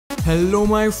Hello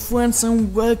my friends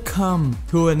and welcome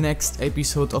to the next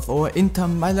episode of our Inter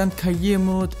Mailand career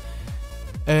mode.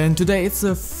 And today it's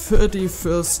the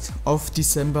 31st of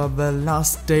December, the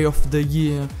last day of the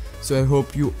year. So I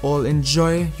hope you all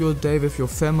enjoy your day with your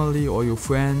family or your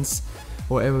friends,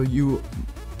 however you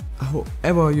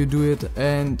do it,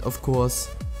 and of course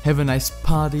have a nice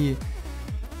party.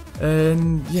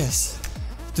 And yes,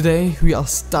 today we are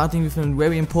starting with a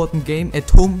very important game at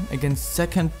home against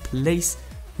second place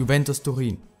Juventus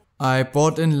Turin. I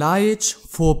bought in Laic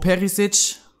for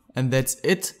Perisic and that's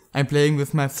it. I'm playing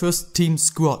with my first team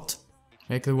squad.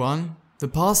 Tackle one, the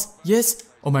pass, yes,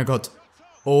 oh my god.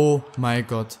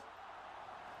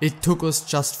 It took us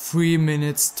just 3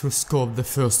 minutes to score the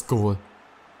first goal.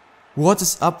 What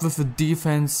is up with the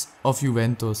defense of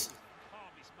Juventus?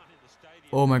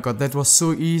 Oh my god, that was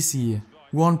so easy.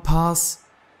 One pass,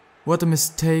 what a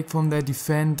mistake from their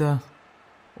defender.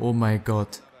 Oh my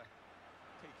god.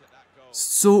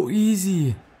 So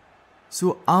easy.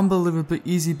 So unbelievably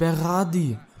easy.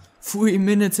 Berardi. 3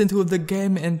 minutes into the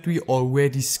game and we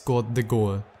already scored the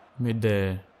goal.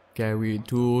 Middle. Carry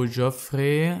to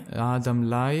Joffrey. Adam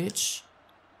Laic.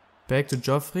 Back to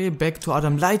Joffrey. Back to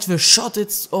Adam Laic. The shot,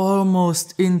 it's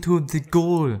almost into the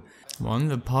goal.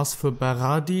 The pass for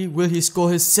Berardi. Will he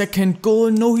score his second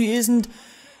goal? No, he isn't.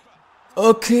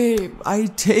 Okay, I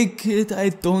take it. I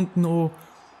don't know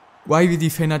why the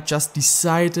defender just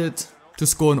decided to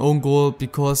score an own goal,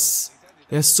 because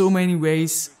there's so many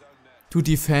ways to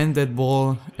defend that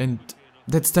ball and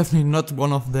that's definitely not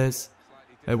one of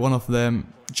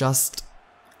them. Just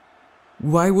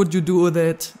why would you do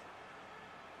that?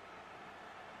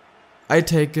 I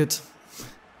take it.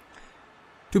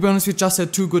 To be honest, we just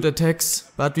had 2 good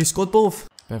attacks, but we scored both.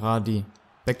 Berardi,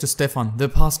 back to Stefan, the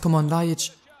pass, come on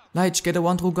Laic. Laic, get a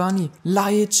one Rugani.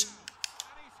 Laic.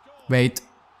 Wait.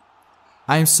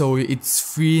 I'm sorry, it's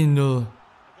 3-0.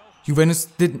 Juventus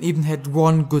didn't even had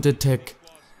one good attack.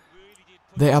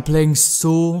 They are playing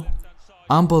so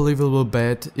unbelievable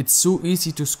bad. It's so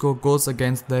easy to score goals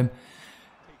against them.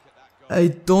 I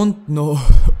don't know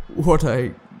what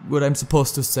I'm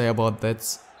supposed to say about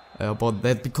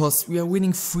that because we are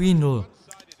winning 3-0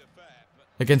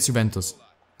 against Juventus.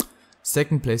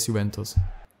 Second place Juventus.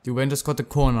 Juventus got the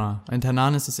corner and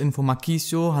Hernanes is in for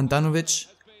Marquisio, Handanovic.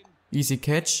 Easy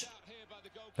catch.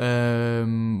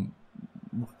 Okay,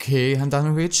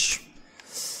 Handanovic.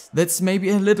 That's maybe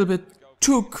a little bit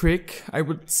too quick, I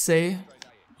would say.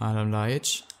 Adam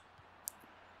Laic.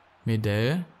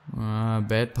 Medel.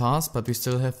 Bad pass, but we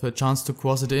still have a chance to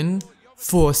cross it in.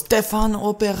 For Stefan.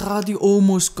 Oh, Berardi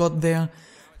almost got there.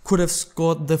 Could have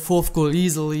scored the 4th goal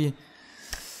easily.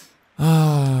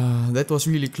 That was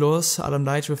really close. Adam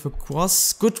Laic with a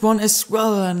cross. Good one as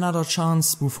well. Another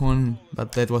chance. Buffon.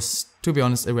 But that was, to be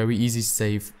honest, a very easy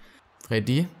save.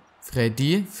 Freddy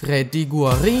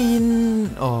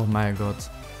Guarin. Oh my god.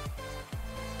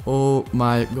 Oh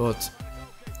my god.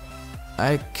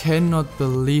 I cannot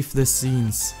believe the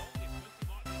scenes.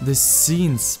 The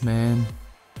scenes, man.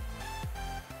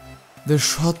 The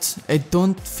shot, I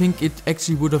don't think it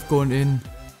actually would have gone in.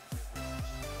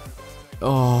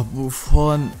 Oh,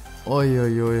 Buffon. Oi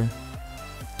oi oi.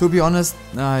 To be honest,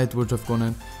 it would have gone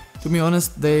in. To be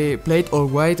honest, they played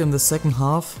alright in the second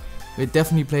half. They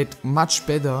definitely played much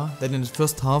better than in the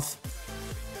first half.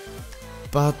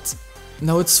 But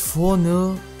now it's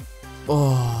 4-0.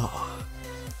 Oh,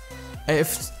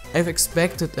 I've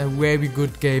expected a very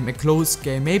good game, a close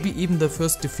game, maybe even the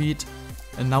first defeat.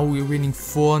 And now we're winning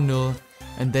 4-0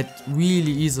 and that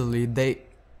really easily.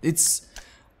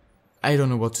 I don't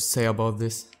know what to say about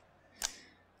this.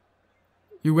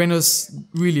 Juventus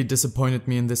really disappointed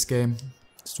me in this game.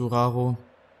 Sturaro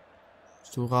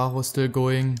still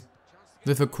going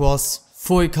with a cross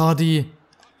for Icardi.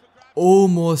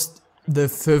 Almost the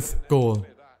 5th goal.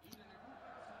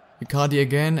 Icardi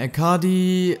again.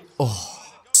 Icardi.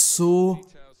 Oh, so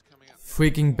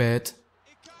freaking bad.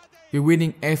 We're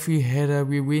winning every header.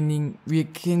 We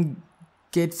can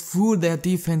get through their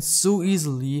defense so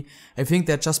easily. I think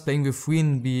they're just playing with 3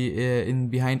 in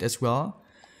behind as well.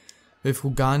 With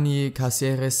Rugani,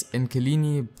 Caceres and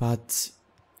Chiellini, but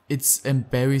it's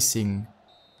embarrassing.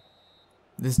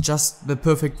 That's just the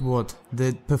perfect word.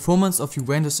 The performance of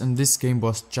Juventus in this game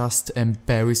was just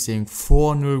embarrassing.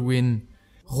 4-0 win.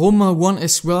 Roma won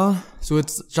as well, so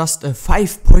it's just a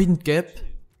 5-point gap.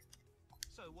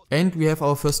 And we have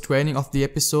our first training of the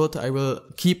episode. I will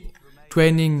keep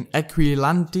training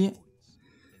Aquilante.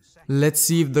 Let's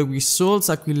see if the results.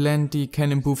 Aquilante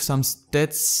can improve some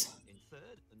stats.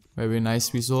 Very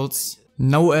nice results.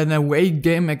 Now an away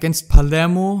game against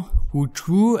Palermo, who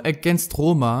drew against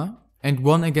Roma. and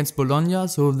won against Bologna,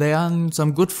 so they are in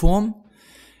some good form.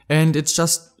 And it's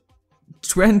just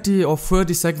 20 or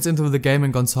 30 seconds into the game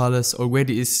and Gonzalez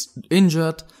already is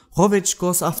injured. Jovic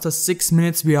scores after 6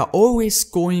 minutes. We are always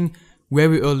scoring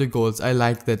very early goals. I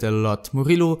like that a lot.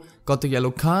 Murillo got the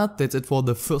yellow card. That's it for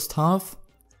the first half.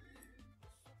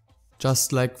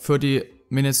 Just like 30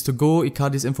 minutes to go.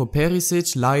 Icardi's in for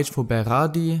Perisic. Laic for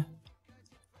Berardi.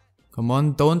 Come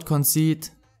on, don't concede.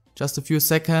 Just a few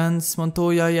seconds.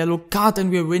 Montoya, yellow card,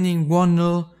 and we're winning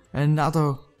 1-0.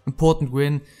 Another important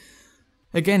win.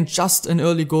 Again, just an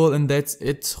early goal and that's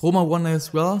it. Roma won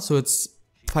as well, so it's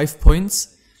 5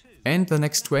 points. And the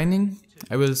next training,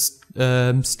 I will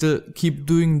still keep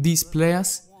doing these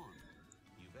players.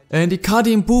 And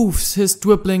Icardi improves his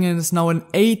dribbling and is now an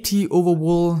 80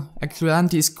 overall.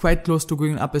 Atlante is quite close to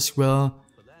going up as well.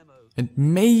 And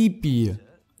maybe,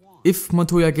 if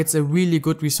Montoya gets a really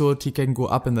good result, he can go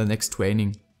up in the next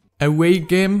training. Away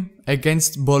game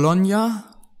against Bologna.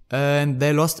 And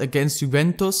they lost against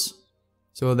Juventus.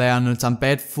 So they are in some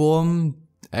bad form.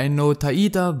 I know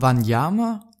Taida,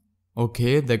 Wanyama.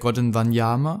 Okay, they got in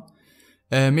Wanyama.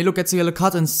 Melo gets a yellow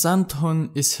card and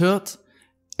Santon is hurt.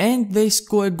 And they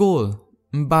score a goal.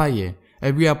 Mbaye.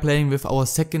 We are playing with our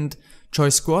second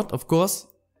choice squad, of course.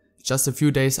 Just a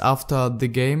few days after the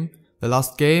game. The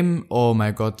last game. Oh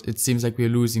my god, it seems like we're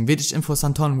losing. Vidic in for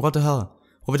Santon, what the hell.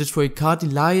 Jovic for Icardi,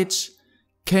 Laic.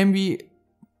 Can we...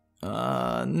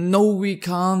 no, we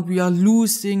can't. We are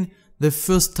losing the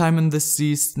first time in this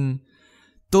season.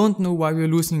 Don't know why we're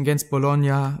losing against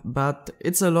Bologna, but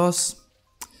it's a loss.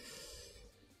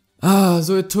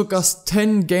 So it took us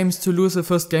 10 games to lose the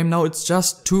first game. Now it's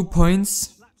just 2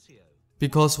 points.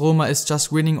 Because Roma is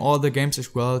just winning all the games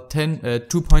as well. 2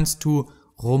 points to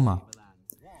Roma.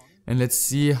 And let's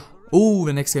see. Oh,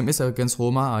 the next game is against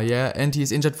Roma. Yeah, and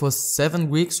he's injured for 7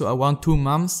 weeks, so around 2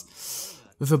 months.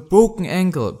 With a broken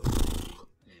ankle.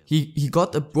 He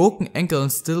got a broken ankle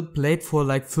and still played for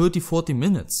like 30-40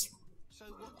 minutes.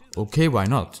 Okay, why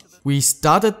not? We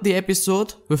started the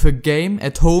episode with a game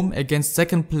at home against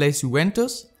second place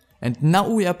Juventus. And now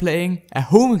we are playing a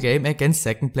home game against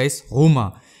second place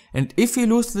Roma. And if we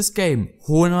lose this game,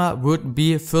 Roma would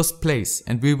be first place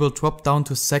and we will drop down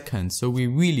to second. So we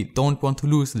really don't want to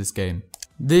lose this game.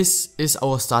 This is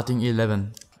our starting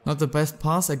 11. Not the best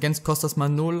pass against Costas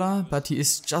Manola, but he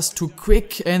is just too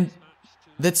quick and...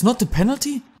 That's not the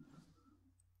penalty?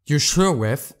 You sure,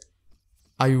 Ref?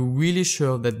 Are you really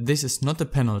sure that this is not a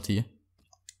penalty?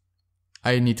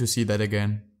 I need to see that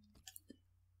again.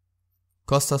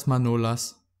 Costas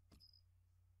Manolas.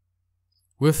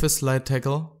 With a slide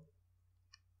tackle.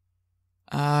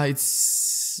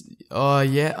 It's... Oh,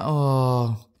 yeah.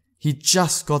 Oh. He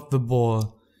just got the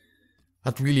ball.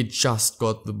 But really just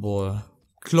got the ball.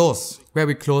 Close.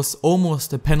 Very close.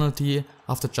 Almost a penalty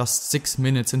after just 6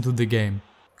 minutes into the game.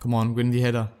 Come on, win the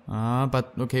header.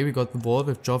 But okay, we got the ball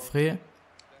with Joffrey.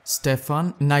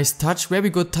 Stefan, nice touch, very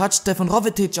good touch. Stefan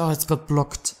Jovetic, oh, it's got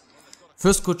blocked.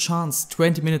 First good chance,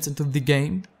 20 minutes into the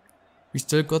game. We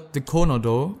still got the corner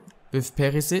though, with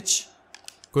Perisic.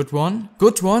 Good one,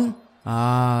 good one.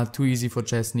 Too easy for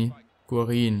Chesney.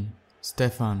 Guarin,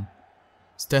 Stefan.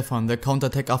 Stefan, the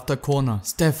counter-attack after corner.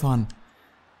 Stefan.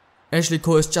 Ashley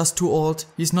Cole is just too old,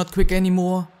 he's not quick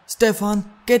anymore.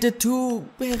 Stefan, get it to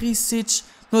Perisic.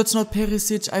 No, it's not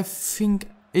Perisic, I think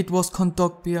it was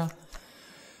Kondogbia.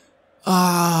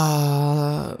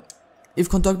 If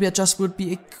Kondogbia just would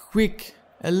be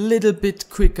a little bit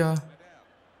quicker,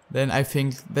 then I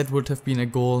think that would have been a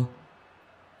goal.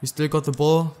 We still got the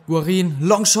ball. Guarin,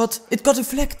 long shot, it got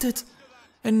deflected.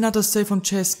 Another save from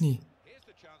Chesney.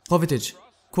 Jovetic,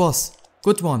 cross,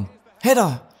 good one.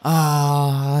 Header.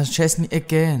 Chesney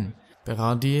again.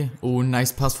 Berardi, oh,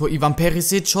 nice pass for Ivan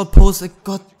Perisic, short post, it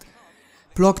got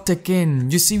blocked again.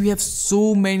 You see, we have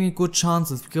so many good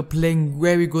chances. We are playing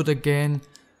very good again.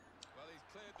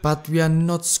 But we are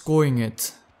not scoring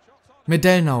it.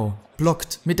 Medel now.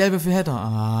 Blocked. Medel with a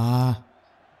header.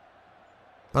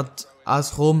 But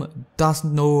AS Rome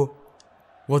doesn't know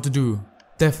what to do.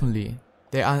 Definitely.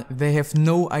 They have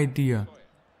no idea.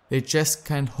 They just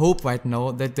can hope right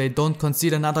now that they don't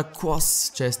concede another cross.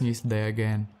 Chesney is there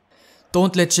again.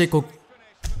 Don't let Checo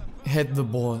head the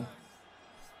ball.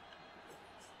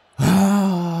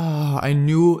 I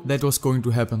knew that was going to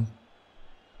happen.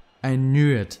 I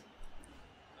knew it.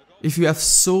 If you have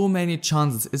so many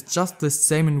chances, it's just the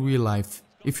same in real life.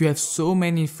 If you have so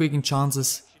many freaking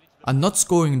chances and not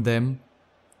scoring them,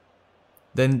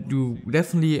 then you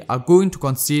definitely are going to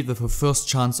concede with the first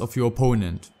chance of your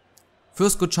opponent.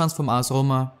 First good chance from AS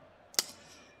Roma.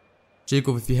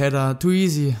 Jacob with the header, too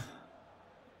easy.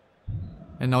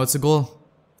 And now it's a goal.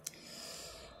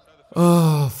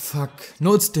 Oh, fuck.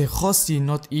 No, it's De Rossi,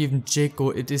 not even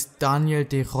Dzeko. It is Daniel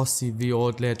De Rossi, the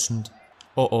old legend.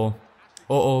 Uh-oh.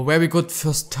 Uh-oh, very good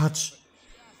first touch.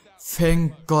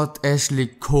 Thank God Ashley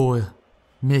Cole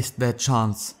missed that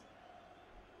chance.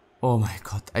 Oh my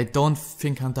god, I don't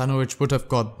think Handanovic would have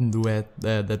gotten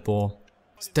that ball.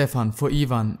 Stefan for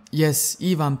Ivan. Yes,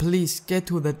 Ivan, please get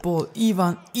to that ball.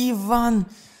 Ivan!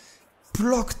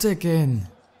 Blocked again.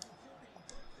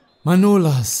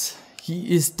 Manolas.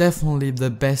 He is definitely the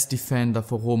best defender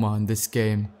for Roma in this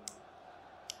game.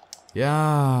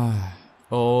 Yeah.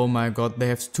 Oh my god, they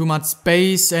have too much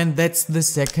space and that's the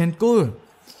second goal.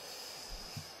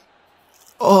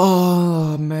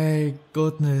 Oh my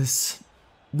goodness.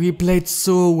 We played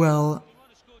so well.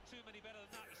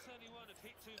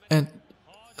 And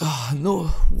no,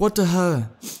 what the hell?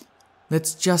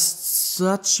 That's just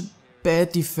such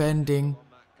bad defending.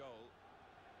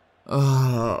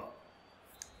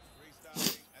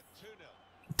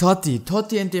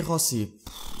 Totti and De Rossi.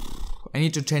 I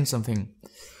need to change something.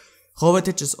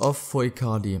 Kovacic is off for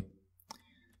Icardi.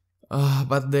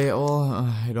 But they all,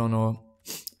 I don't know.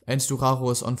 And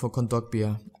Sturaro is on for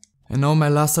Kondogbia. And now my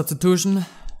last substitution.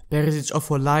 Perisic off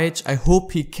for Laic. I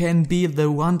hope he can be the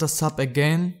wonder sub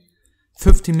again.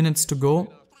 15 minutes to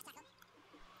go.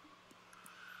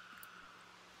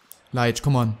 Laic,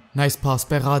 come on. Nice pass.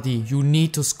 Berardi. You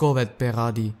need to score that,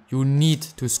 Berardi. You need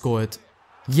to score it.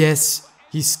 Yes,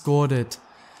 he scored it.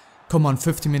 Come on,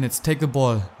 50 minutes. Take the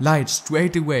ball. Laic,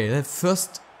 straight away. The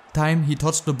first time he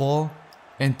touched the ball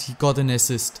and he got an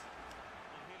assist.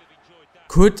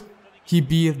 Could he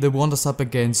be the wonder sub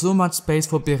again? So much space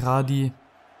for Berardi.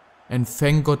 And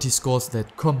thank God he scores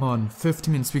that. Come on,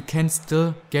 50 minutes. We can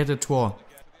still get a draw.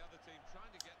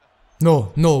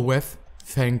 No, ref.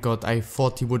 Thank God. I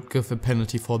thought he would give a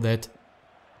penalty for that.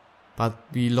 But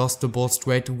we lost the ball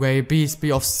straight away. Please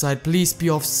be offside. Please be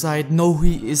offside. No,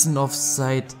 he isn't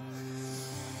offside.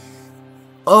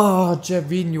 Oh,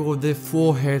 Gervinho, the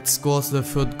forehead scores the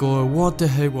third goal. What the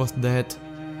hell was that?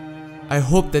 I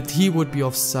hope that he would be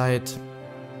offside.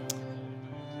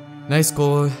 Nice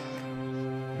goal.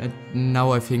 And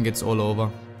now I think it's all over.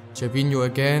 Gervinho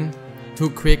again. Too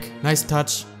quick. Nice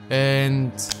touch.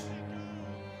 And...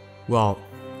 wow.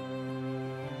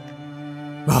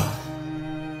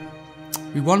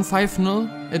 We won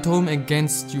 5-0 at home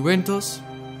against Juventus.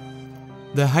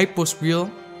 The hype was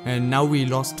real. And now we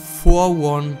lost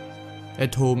 4-1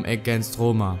 at home against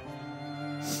Roma.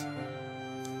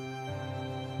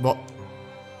 What?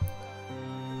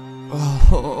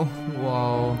 Oh,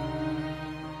 wow.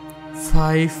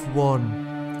 5-1.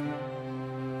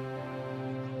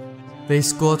 They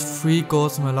scored 3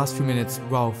 goals in the last few minutes.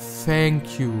 Wow,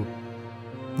 thank you.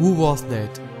 Who was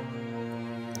that?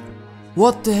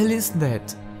 What the hell is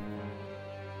that?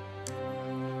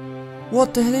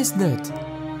 What the hell is that?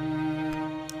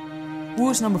 Who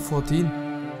is number 14?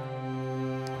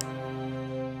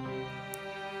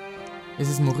 Is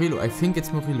this Murillo? I think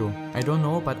it's Murillo. I don't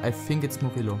know, but I think it's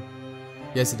Murillo.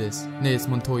 Yes, it is. No, it's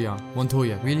Montoya.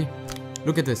 Montoya, really?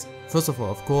 Look at this. First of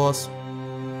all, of course.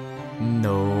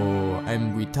 No,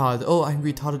 I'm retarded. Oh, I'm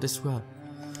retarded as well.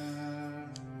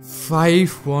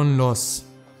 5-1 loss.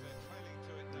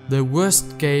 The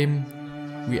worst game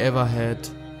we ever had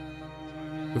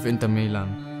with Inter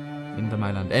Mailand.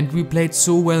 And we played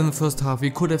so well in the first half. We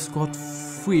could have scored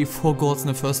 3-4 goals in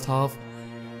the first half.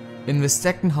 In the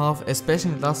second half,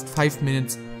 especially in the last 5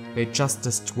 minutes, they just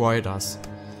destroyed us.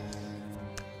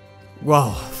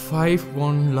 Wow,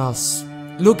 5-1 loss.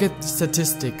 Look at the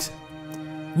statistics.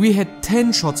 We had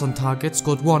 10 shots on target,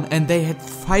 scored 1, and they had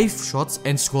 5 shots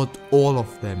and scored all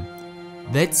of them.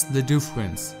 That's the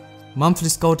difference. Monthly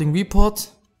scouting report.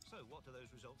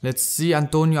 Let's see,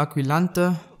 Antonio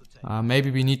Aquilante. Maybe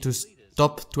we need to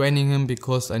stop training him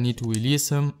because I need to release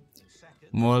him.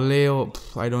 Morleo,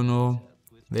 I don't know.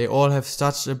 They all have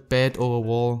such a bad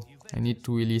overall. I need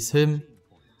to release him.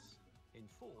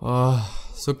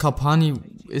 So Carpani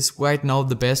is right now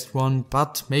the best one,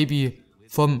 but maybe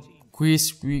from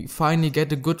Greece we finally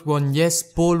get a good one. Yes,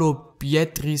 Polo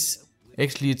Pietris.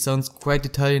 Actually, it sounds quite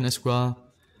Italian as well.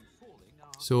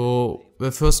 So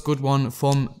the first good one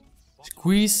from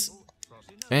Greece.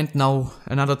 And now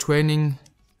another training.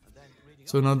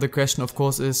 So now the question of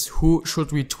course is, who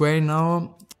should we train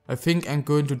now? I think I'm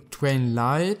going to train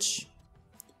Laic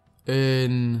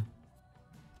in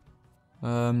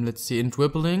let's see, in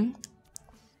dribbling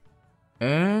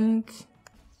and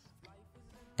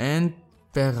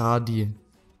Berardi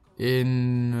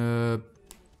in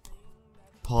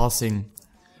passing.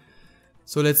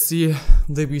 So let's see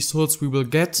the results we will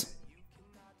get.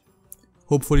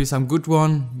 Hopefully some good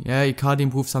one. Yeah, Icardi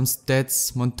improved some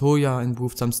stats. Montoya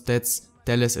improved some stats.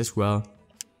 Dallas as well.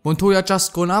 Montoya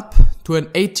just gone up to an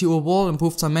 80 overall,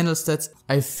 improved some mental stats.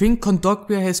 I think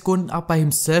Kondogbia has gone up by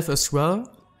himself as well.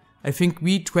 I think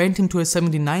we trained him to a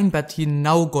 79, but he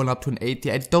now gone up to an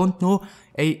 80. I don't know.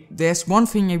 There's one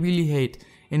thing I really hate.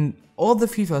 In all the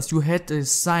FIFAs you had a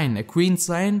sign, a green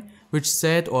sign, which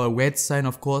said, or a red sign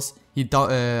of course, he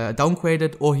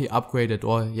downgraded or he upgraded,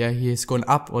 or yeah, he has gone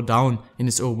up or down in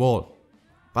his overall.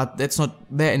 But that's not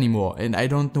there anymore, and I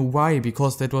don't know why,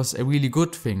 because that was a really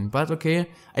good thing. But okay,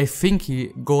 I think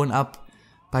he gone up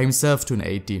by himself to an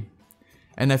 80.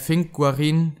 And I think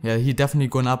Guarin, yeah, he definitely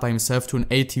gone up by himself to an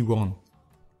 81.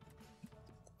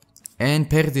 And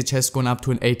Perisic has gone up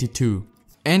to an 82.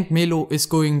 And Melo is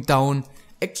going down.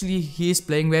 Actually, he is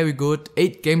playing very good.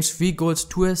 8 games, 3 goals,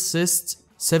 2 assists,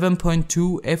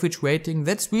 7.2 average rating.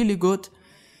 That's really good.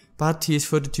 But he is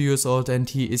 32 years old and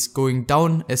he is going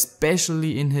down,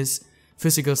 especially in his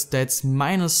physical stats.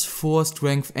 -4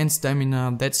 strength and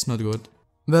stamina. That's not good.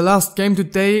 The last game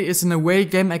today is an away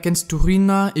game against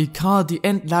Torino. Icardi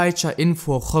and Laic are in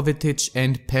for Jovetic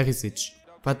and Perisic.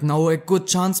 But now a good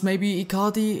chance maybe.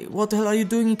 Icardi, what the hell are you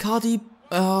doing, Icardi?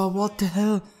 What the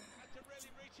hell?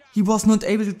 He was not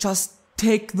able to just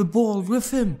take the ball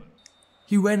with him.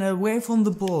 He ran away from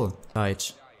the ball.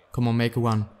 Laic, come on, make a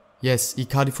run. Yes,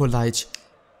 Icardi for Laic.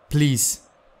 Please.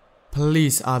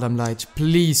 Please, Adam Laic.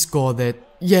 Please score that.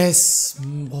 Yes.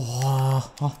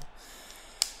 Oh.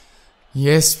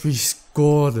 Yes, we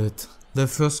scored it. The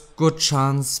first good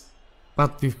chance,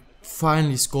 but we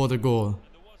finally scored a goal.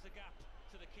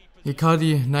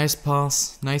 Icardi, nice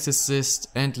pass, nice assist,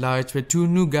 and Laic were 2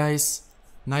 new guys.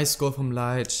 Nice goal from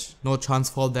Laic. No chance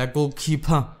for their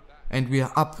goalkeeper. And we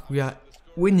are up. We are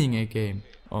winning a game.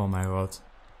 Oh my god.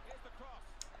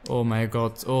 Oh my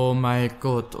god. Oh my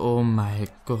god. Oh my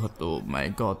god. Oh my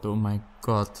god. Oh my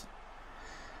god.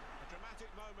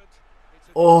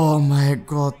 Oh my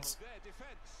god.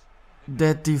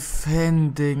 That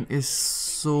defending is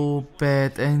so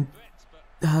bad. And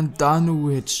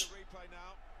Handanovic.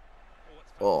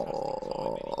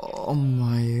 Oh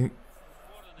my.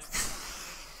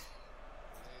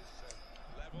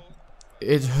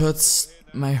 It hurts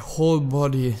my whole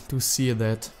body to see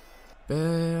that.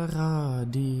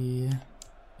 Berardi.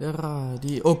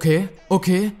 Okay.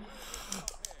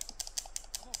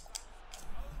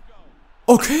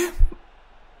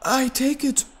 I take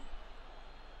it.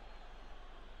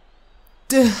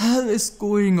 The hell is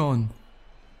going on?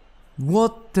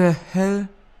 What the hell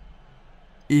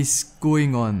is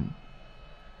going on?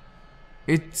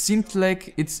 It seems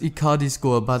like it's Icardi's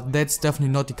goal, but that's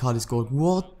definitely not Icardi's goal.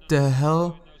 What the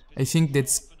hell? I think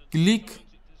that's Glick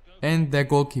and their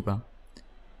goalkeeper.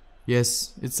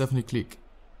 Yes, it's definitely Glick.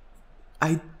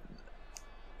 I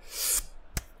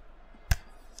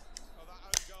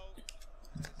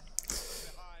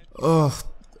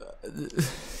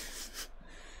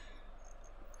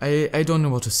don't know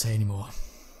what to say anymore.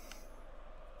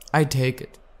 I take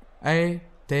it.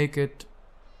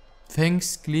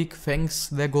 Thanks Glick, thanks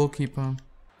their goalkeeper.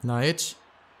 Laic.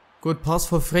 Good pass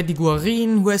for Freddy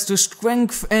Guarin, who has the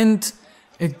strength, and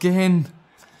again,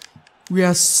 we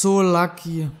are so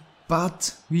lucky,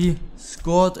 but we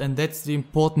scored, and that's the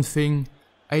important thing.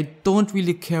 I don't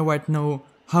really care right now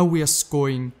how we are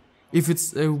scoring, if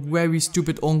it's a very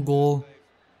stupid own goal,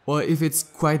 or if it's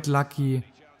quite lucky.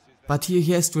 But here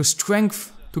he has the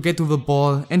strength to get to the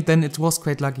ball, and then it was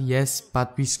quite lucky, yes,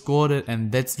 but we scored it,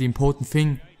 and that's the important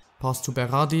thing. Pass to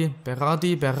Berardi,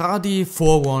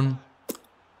 4-1.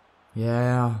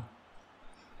 Yeah.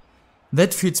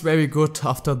 That feels very good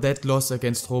after that loss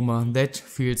against Roma. That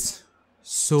feels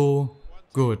so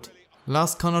good.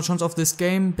 Last counter chance of this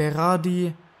game,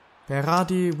 Berardi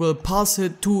will pass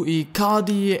it to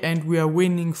Icardi and we are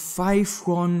winning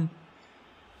 5-1.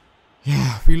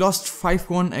 Yeah, we lost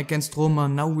 5-1 against Roma,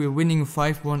 now we're winning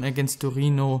 5-1 against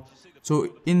Torino. So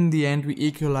in the end we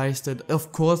equalized it.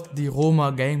 Of course the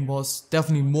Roma game was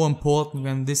definitely more important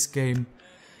than this game.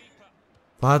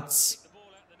 But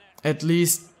at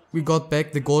least we got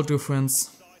back the goal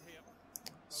difference.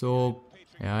 So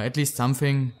yeah, at least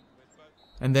something.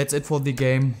 And that's it for the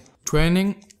game.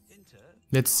 Training.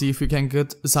 Let's see if we can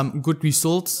get some good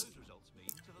results.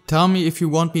 Tell me if you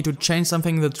want me to change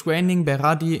something in the training.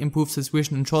 Berardi improves his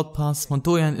vision and short pass,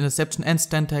 Montoya an interception and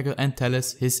stand tackle, and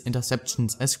Dallas his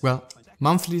interceptions as well.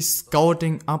 Monthly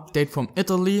scouting update from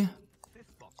Italy.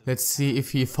 Let's see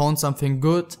if he found something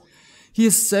good. He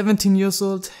is 17 years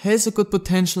old, has a good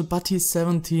potential, but he's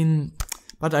 17.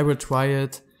 But I will try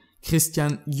it.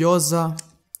 Christian Josa.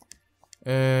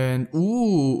 And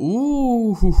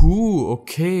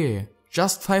okay.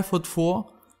 just 5'4",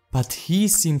 but he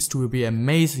seems to be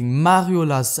amazing. Mario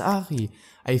Lazzari.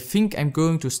 I think I'm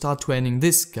going to start training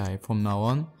this guy from now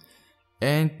on.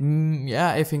 And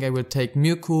yeah, I think I will take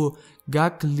Mirko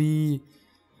Gagliardini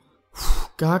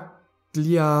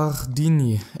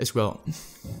as well.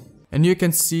 And you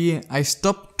can see I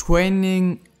stopped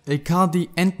training Icardi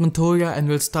and Montoya and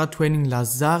will start training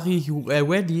Lazzari, who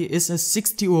already is a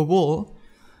 60 overall.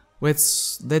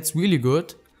 That's really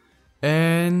good.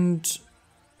 And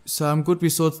some good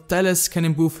results. Dallas can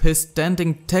improve his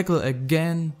standing tackle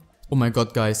again. Oh my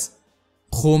god, guys.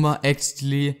 Roma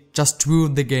actually just drew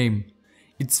the game.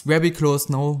 It's very close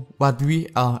now, but we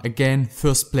are again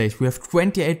first place. We have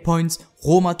 28 points,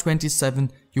 Roma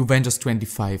 27, Juventus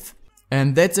 25.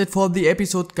 And that's it for the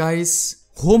episode, guys.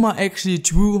 Roma actually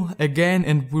drew again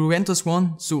and Juventus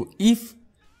won. So if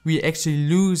we actually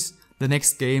lose the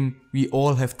next game, we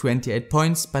all have 28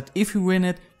 points. But if we win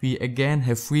it, we again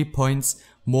have 3 points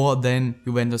more than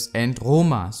Juventus and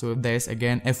Roma. So there's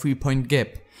again a 3-point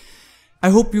gap. I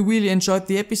hope you really enjoyed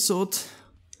the episode.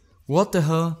 What the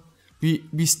hell?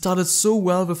 We started so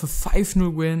well with a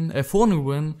 5-0 win, a 4-0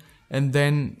 win, and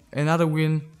then another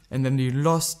win, and then we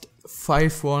lost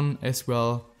 5-1 as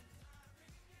well.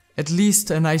 At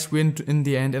least a nice win in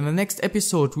the end. In the next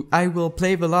episode, I will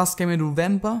play the last game in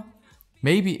November.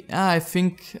 Maybe, I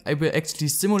think I will actually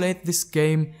simulate this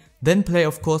game, then play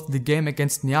of course the game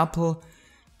against Neapel,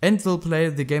 and will play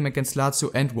the game against Lazio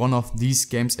and one of these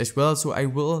games as well. So I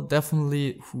will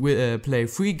definitely play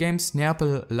 3 games,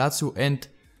 Neapel, Lazio and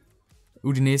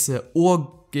Udinese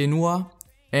or Genoa,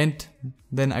 and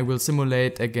then I will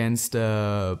simulate against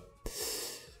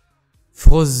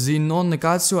Frosinone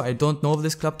Calcio. I don't know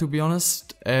this club, to be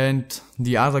honest, and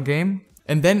the other game.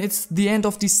 And then it's the end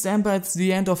of December, it's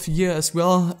the end of year as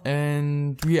well,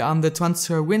 and we are in the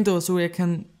transfer window, so I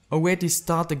can already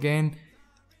start again.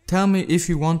 Tell me if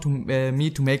you want to, me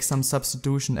to make some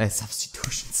substitutions,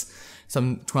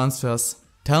 some transfers.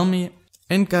 Tell me.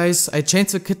 And guys, I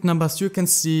changed the kit numbers. You can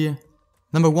see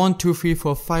number 1, 2, 3,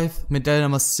 4, 5, medal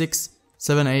number 6,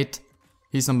 7, 8.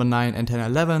 He's number 9 and 10,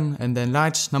 11. And then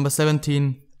large number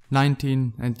 17,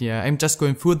 19. And yeah, I'm just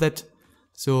going through that.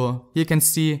 So you can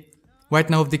see right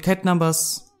now the kit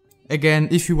numbers. Again,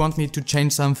 if you want me to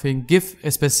change something, give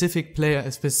a specific player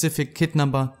a specific kit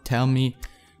number, tell me.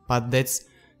 But that's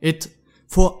it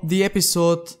for the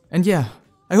episode. And yeah,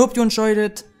 I hope you enjoyed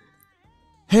it.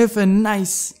 Have a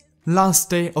nice last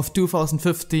day of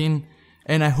 2015.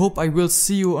 And I hope I will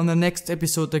see you on the next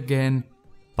episode again.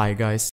 Bye guys.